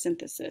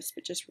photosynthesis,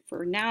 but just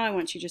for now, I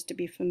want you just to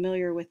be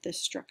familiar with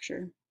this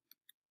structure.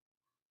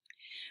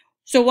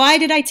 So why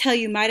did I tell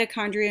you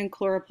mitochondria and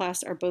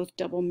chloroplasts are both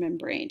double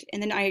membraned?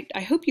 And then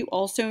I hope you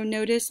also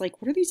notice,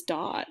 like, what are these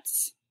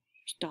dots?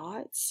 There's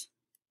dots.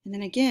 And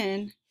then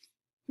again,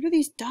 what are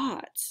these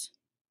dots?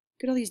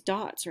 Look at all these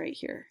dots right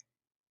here.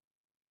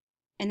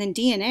 And then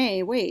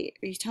DNA, wait,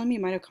 are you telling me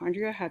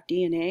mitochondria have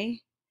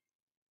DNA?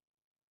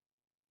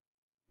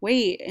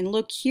 Wait, and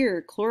look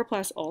here,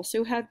 chloroplasts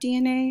also have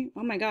DNA?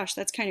 Oh my gosh,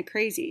 that's kind of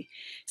crazy.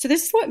 So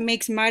this is what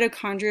makes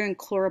mitochondria and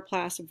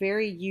chloroplasts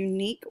very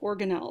unique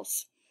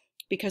organelles,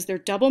 because they're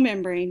double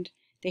membraned,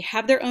 they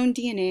have their own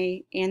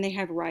DNA, and they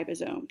have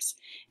ribosomes.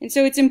 And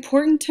so it's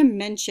important to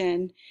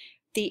mention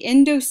the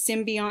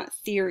endosymbiont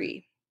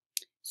theory.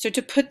 So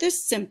to put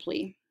this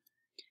simply,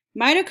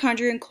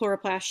 mitochondria and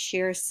chloroplasts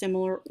share a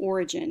similar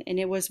origin, and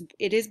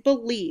it is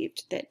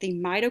believed that the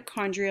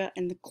mitochondria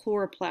and the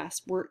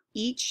chloroplasts were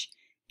each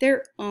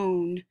their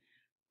own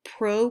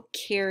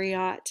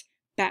prokaryote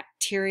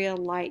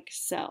bacteria-like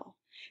cell.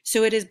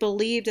 So it is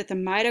believed that the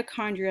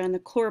mitochondria and the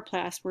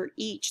chloroplasts were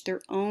each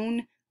their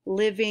own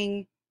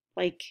living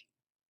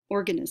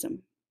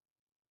organism.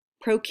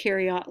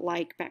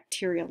 prokaryote-like,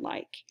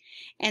 bacteria-like,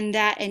 and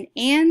that an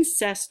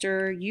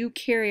ancestor,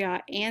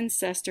 eukaryote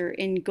ancestor,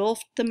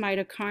 engulfed the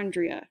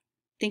mitochondria,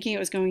 thinking it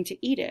was going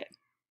to eat it.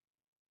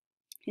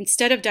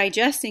 Instead of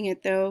digesting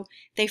it, though,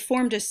 they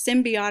formed a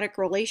symbiotic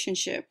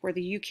relationship where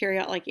the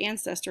eukaryote-like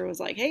ancestor was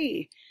like,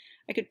 hey,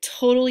 I could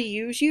totally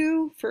use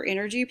you for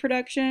energy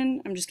production.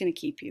 I'm just going to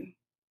keep you.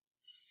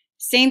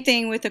 Same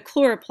thing with a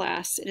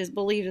chloroplast. It is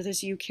believed that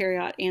this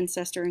eukaryote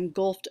ancestor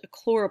engulfed a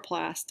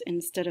chloroplast.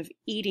 Instead of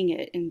eating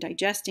it and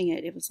digesting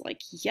it, it was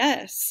like,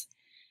 yes,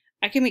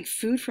 I can make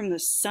food from the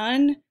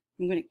sun.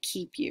 I'm going to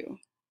keep you.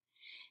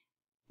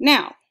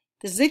 Now,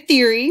 this is a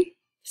theory.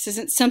 This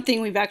isn't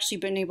something we've actually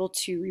been able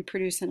to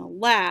reproduce in a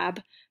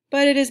lab,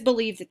 but it is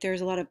believed that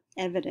there's a lot of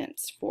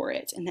evidence for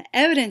it. And the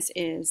evidence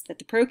is that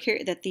the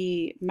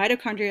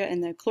mitochondria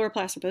and the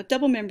chloroplast are both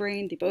double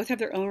membrane, they both have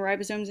their own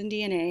ribosomes and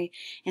DNA,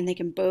 and they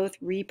can both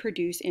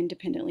reproduce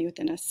independently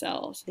within a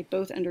cell. So they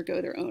both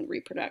undergo their own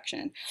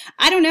reproduction.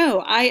 I don't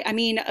know. I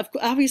mean,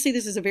 obviously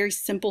this is a very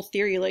simple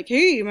theory, like,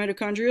 hey,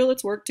 mitochondria,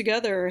 let's work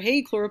together. Or,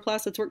 hey,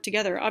 chloroplast, let's work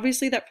together.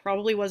 Obviously that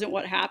probably wasn't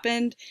what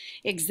happened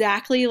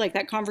exactly, like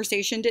that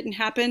conversation didn't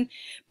happen,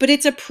 but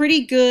it's a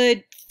pretty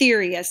good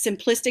theory. As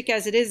simplistic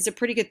as it is, it's a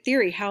pretty good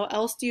theory. How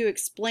else do you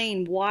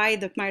explain why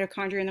the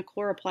mitochondria and the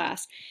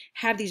chloroplast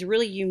have these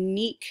really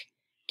unique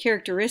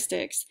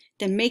characteristics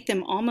that make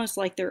them almost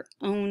like their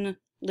own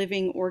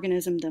living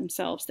organism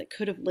themselves that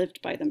could have lived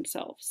by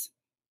themselves?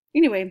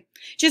 Anyway,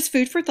 just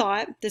food for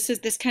thought.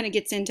 This kind of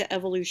gets into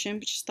evolution,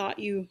 but just thought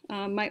you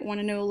might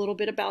want to know a little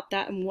bit about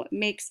that and what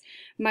makes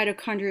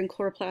mitochondria and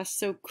chloroplast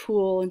so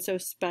cool and so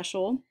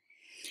special.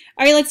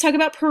 All right, let's talk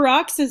about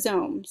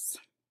peroxisomes.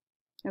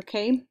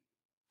 Okay.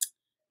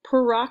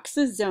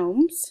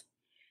 Peroxisomes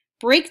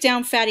break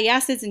down fatty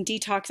acids and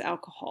detox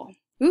alcohol.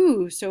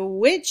 Ooh, so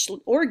which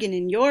organ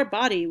in your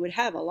body would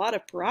have a lot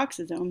of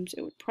peroxisomes?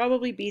 It would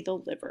probably be the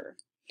liver.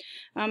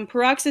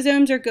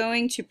 Peroxisomes are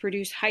going to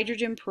produce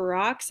hydrogen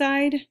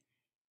peroxide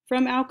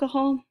from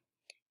alcohol,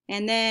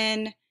 and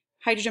then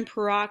hydrogen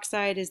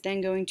peroxide is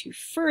then going to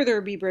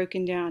further be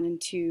broken down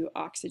into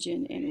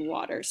oxygen and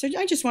water. So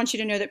I just want you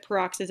to know that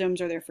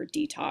peroxisomes are there for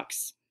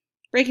detox.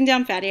 Breaking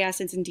down fatty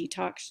acids and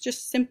detox,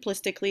 just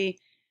simplistically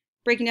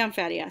breaking down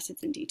fatty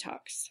acids and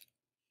detox.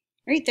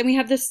 All right, then we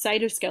have the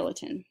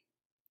cytoskeleton.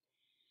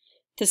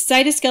 The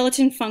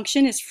cytoskeleton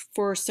function is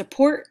for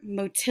support,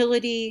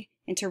 motility,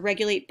 and to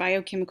regulate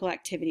biochemical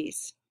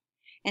activities.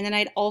 And then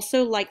I'd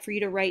also like for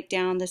you to write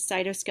down the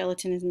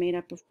cytoskeleton is made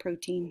up of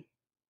protein.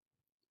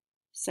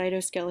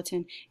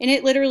 Cytoskeleton. And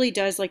it literally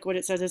does like what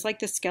it says. It's like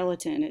the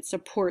skeleton. It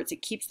supports,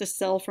 it keeps the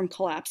cell from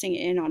collapsing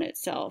in on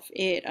itself.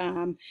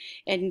 And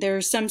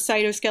there's some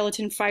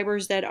cytoskeleton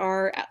fibers that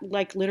are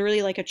like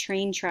literally like a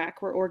train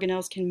track where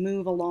organelles can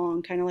move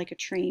along, kind of like a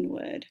train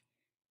would.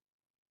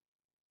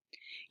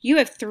 You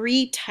have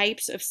 3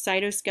 types of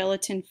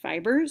cytoskeleton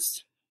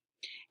fibers,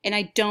 and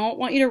I don't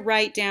want you to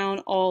write down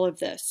all of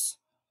this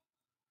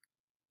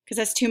because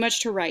that's too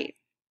much to write.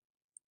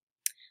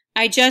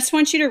 I just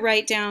want you to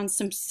write down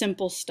some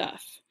simple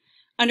stuff.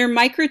 Under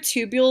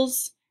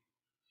microtubules,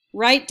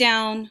 write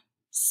down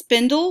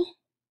spindle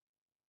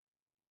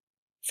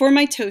for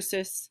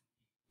mitosis,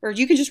 or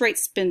you can just write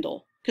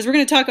spindle because we're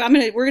going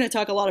to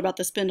talk a lot about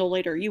the spindle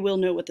later. You will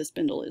know what the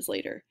spindle is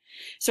later.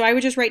 So I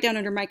would just write down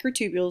under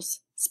microtubules,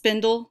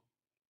 spindle,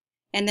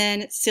 and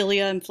then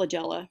cilia and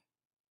flagella.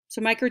 So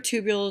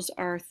microtubules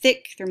are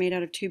thick. They're made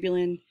out of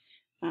tubulin.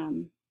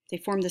 They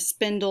form the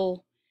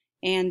spindle,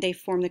 and they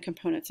form the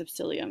components of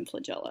cilia and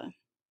flagella.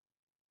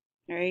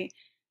 All right.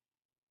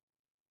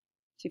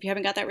 So if you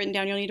haven't got that written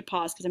down, you'll need to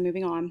pause because I'm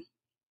moving on.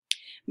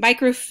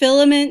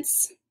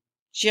 Microfilaments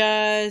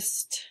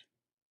just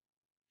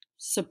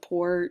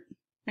support.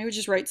 I would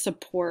just write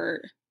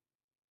support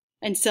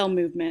and cell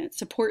movement.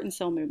 Support and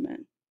cell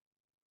movement.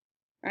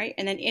 All right.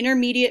 And then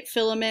intermediate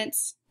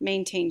filaments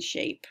maintain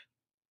shape.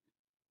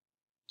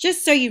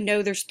 Just so you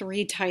know, there's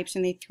 3 types,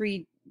 and they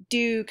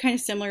do kind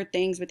of similar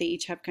things, but they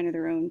each have kind of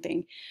their own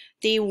thing.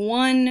 The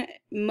one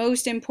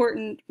most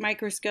important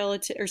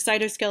microskeleton or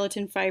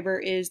cytoskeleton fiber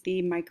is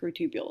the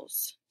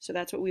microtubules. So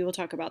that's what we will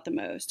talk about the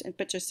most.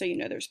 But just so you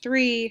know, there's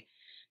 3.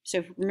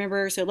 So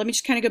remember, so let me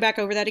just kind of go back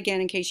over that again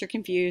in case you're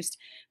confused.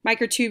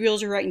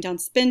 Microtubules, you're writing down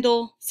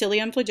spindle,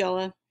 cilia, and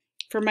flagella.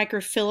 For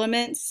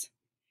microfilaments,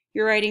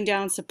 you're writing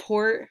down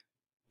support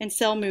and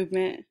cell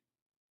movement.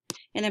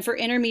 And then for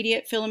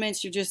intermediate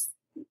filaments, you just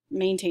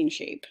maintain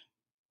shape.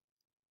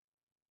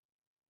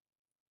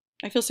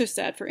 I feel so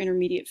sad for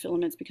intermediate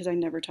filaments because I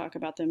never talk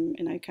about them,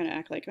 and I kind of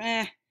act like,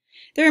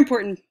 they're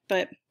important,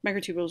 but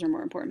microtubules are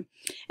more important.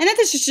 And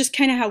that's just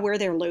kind of where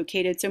they're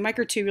located. So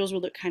microtubules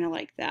will look kind of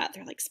like that.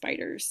 They're like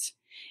spiders.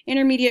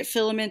 Intermediate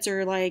filaments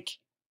are like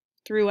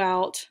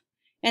throughout.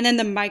 And then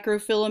the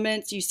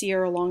microfilaments you see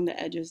are along the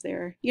edges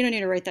there. You don't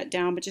need to write that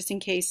down, but just in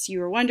case you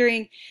were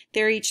wondering,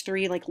 they're each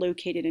 3 like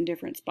located in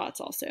different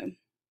spots also.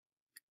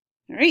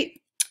 All right.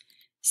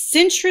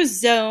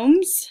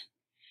 Centrosomes.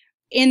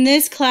 In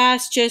this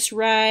class, just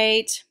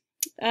write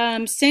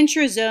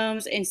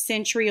Centrosomes and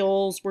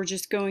centrioles, we're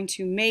just going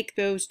to make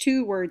those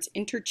two words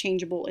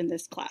interchangeable in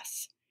this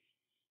class.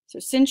 So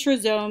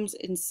centrosomes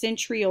and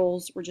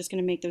centrioles, we're just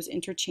going to make those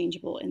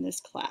interchangeable in this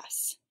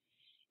class.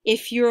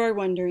 If you are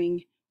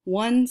wondering,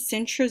 one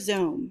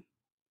centrosome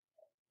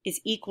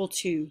is equal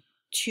to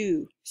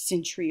 2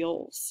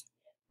 centrioles.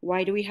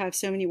 Why do we have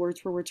so many words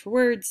for words for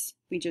words?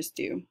 We just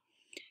do.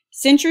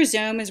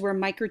 Centrosome is where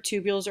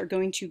microtubules are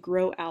going to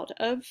grow out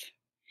of,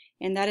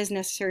 and that is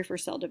necessary for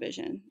cell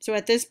division. So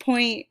at this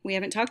point, we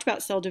haven't talked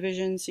about cell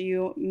division, so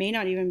you may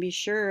not even be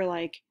sure,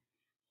 like,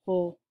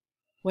 well,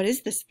 what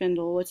is the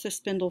spindle? What's the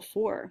spindle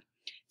for?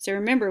 So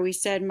remember, we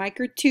said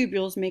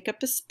microtubules make up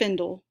the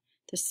spindle.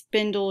 The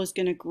spindle is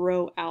going to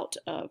grow out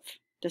of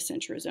the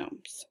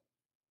centrosomes.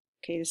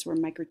 Okay, this is where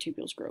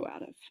microtubules grow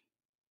out of.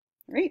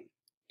 All right.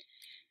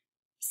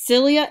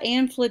 Cilia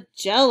and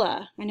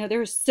flagella. I know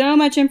there's so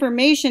much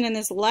information in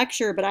this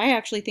lecture, but I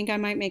actually think I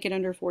might make it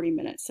under 40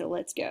 minutes, so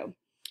let's go.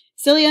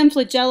 Cilia and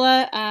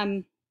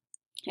flagella,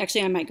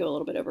 actually I might go a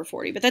little bit over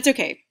 40, but that's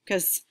okay,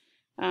 because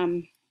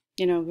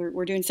you know,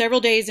 we're doing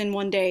several days in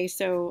one day,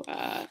 so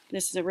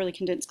this is a really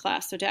condensed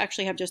class, so to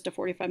actually have just a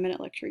 45-minute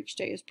lecture each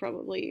day is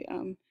probably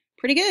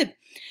pretty good.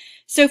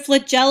 So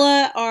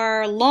flagella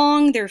are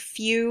long, they're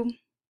few,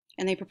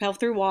 and they propel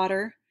through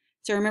water.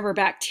 So remember,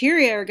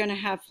 bacteria are going to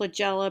have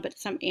flagella, but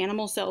some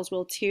animal cells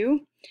will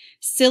too.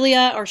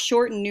 Cilia are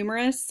short and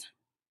numerous.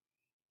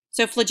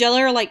 So flagella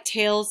are like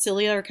tails,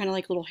 cilia are kind of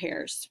like little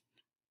hairs.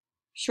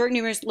 Short and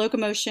numerous,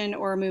 locomotion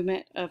or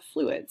movement of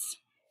fluids.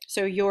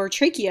 So your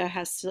trachea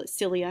has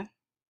cilia,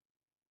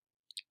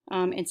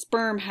 and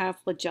sperm have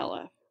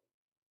flagella.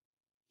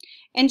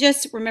 And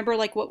just remember,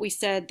 like what we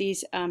said,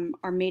 these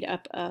are made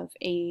up of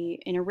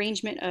an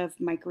arrangement of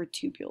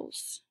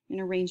microtubules.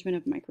 An arrangement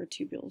of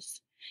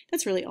microtubules.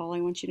 That's really all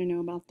I want you to know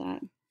about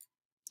that.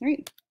 All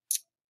right.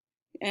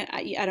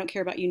 I don't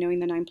care about you knowing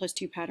the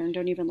 9+2 pattern.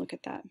 Don't even look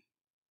at that.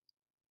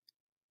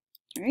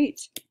 All right.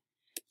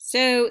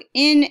 So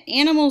in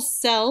animal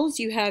cells,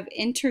 you have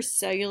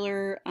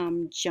intercellular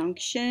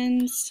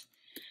junctions.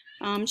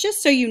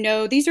 Just so you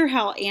know, these are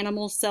how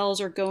animal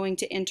cells are going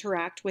to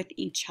interact with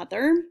each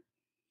other.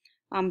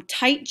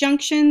 Tight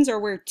junctions are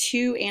where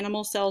two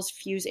animal cells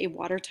fuse a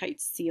watertight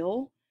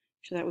seal.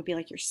 So that would be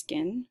like your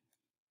skin.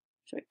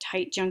 So a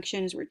tight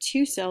junction is where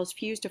two cells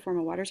fuse to form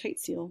a watertight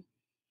seal.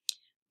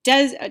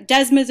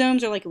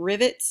 Desmosomes are like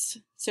rivets.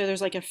 So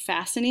there's like a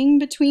fastening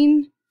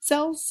between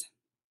cells.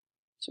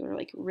 So they're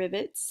like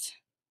rivets.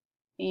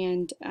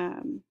 And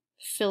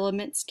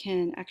filaments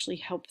can actually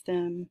help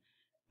them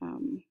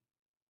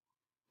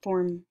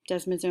form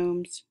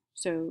desmosomes.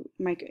 So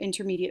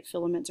intermediate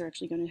filaments are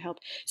actually going to help.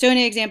 So an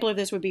example of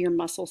this would be your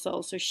muscle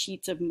cells. So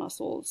sheets of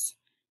muscles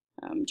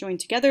joined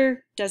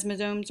together.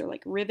 Desmosomes are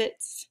like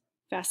rivets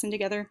fastened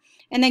together.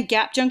 And then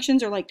gap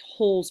junctions are like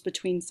holes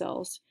between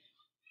cells.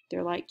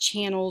 They're like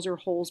channels or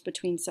holes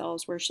between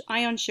cells where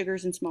ion,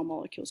 sugars, and small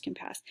molecules can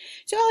pass.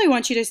 So all I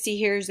want you to see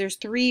here is there's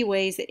 3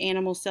 ways that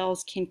animal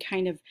cells can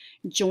kind of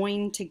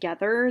join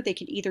together. They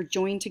can either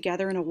join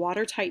together in a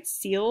watertight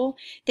seal.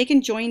 They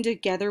can join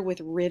together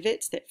with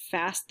rivets that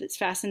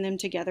fasten them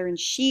together in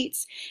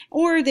sheets,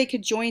 or they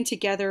could join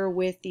together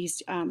with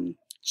these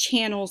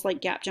channels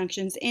like gap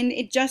junctions, and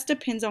it just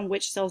depends on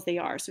which cells they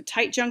are. So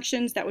tight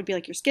junctions, that would be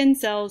like your skin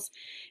cells.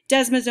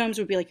 Desmosomes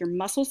would be like your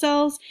muscle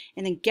cells,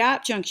 and then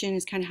gap junction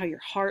is kind of how your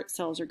heart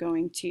cells are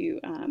going to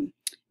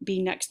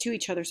be next to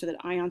each other so that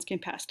ions can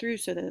pass through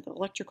so that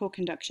electrical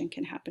conduction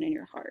can happen in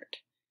your heart.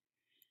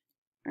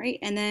 All right,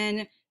 and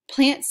then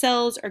plant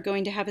cells are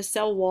going to have a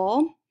cell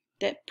wall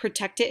that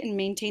protect it and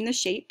maintain the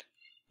shape,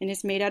 and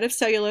it's made out of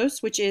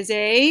cellulose, which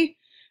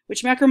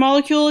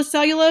macromolecule is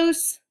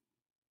cellulose?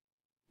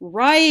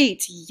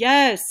 Right,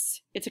 yes,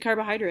 it's a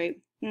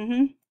carbohydrate,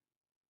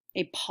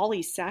 a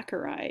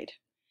polysaccharide.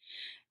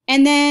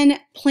 And then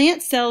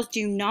plant cells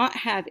do not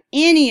have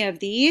any of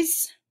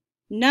these,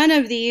 none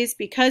of these,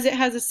 because it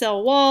has a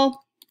cell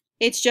wall.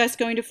 It's just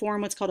going to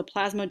form what's called a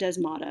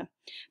plasmodesmata.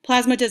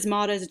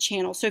 Plasmodesmata is a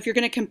channel. So if you're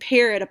going to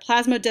compare it, a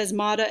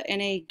plasmodesmata and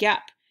a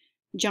gap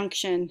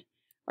junction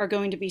are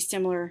going to be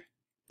similar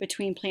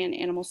between plant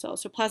and animal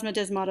cells. So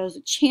plasmodesmata is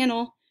a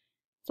channel.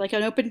 It's like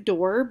an open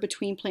door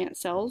between plant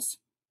cells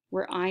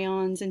where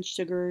ions and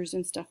sugars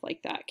and stuff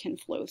like that can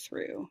flow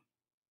through.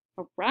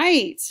 All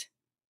right.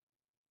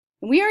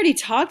 And we already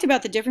talked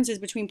about the differences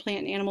between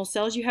plant and animal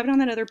cells. You have it on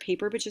that other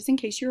paper, but just in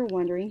case you were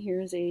wondering,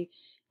 here's a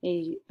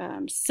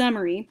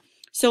summary.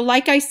 So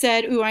like I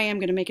said, I am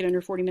going to make it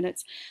under 40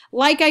 minutes.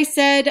 Like I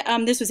said,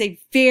 this was a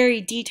very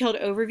detailed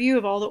overview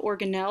of all the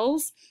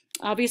organelles.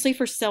 Obviously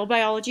for cell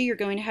biology, you're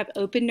going to have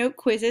open note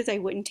quizzes. I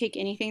wouldn't take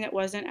anything that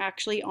wasn't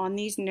actually on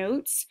these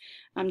notes,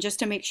 just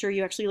to make sure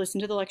you actually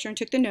listened to the lecture and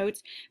took the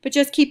notes. But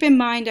just keep in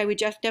mind, I would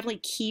just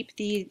definitely keep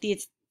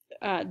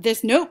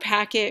this note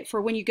packet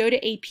for when you go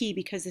to AP,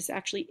 because this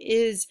actually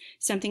is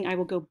something I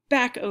will go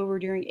back over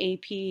during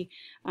AP,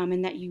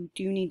 and that you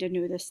do need to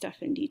know this stuff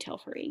in detail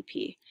for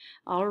AP.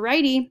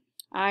 Alrighty,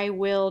 I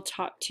will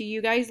talk to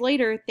you guys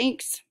later.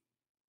 Thanks.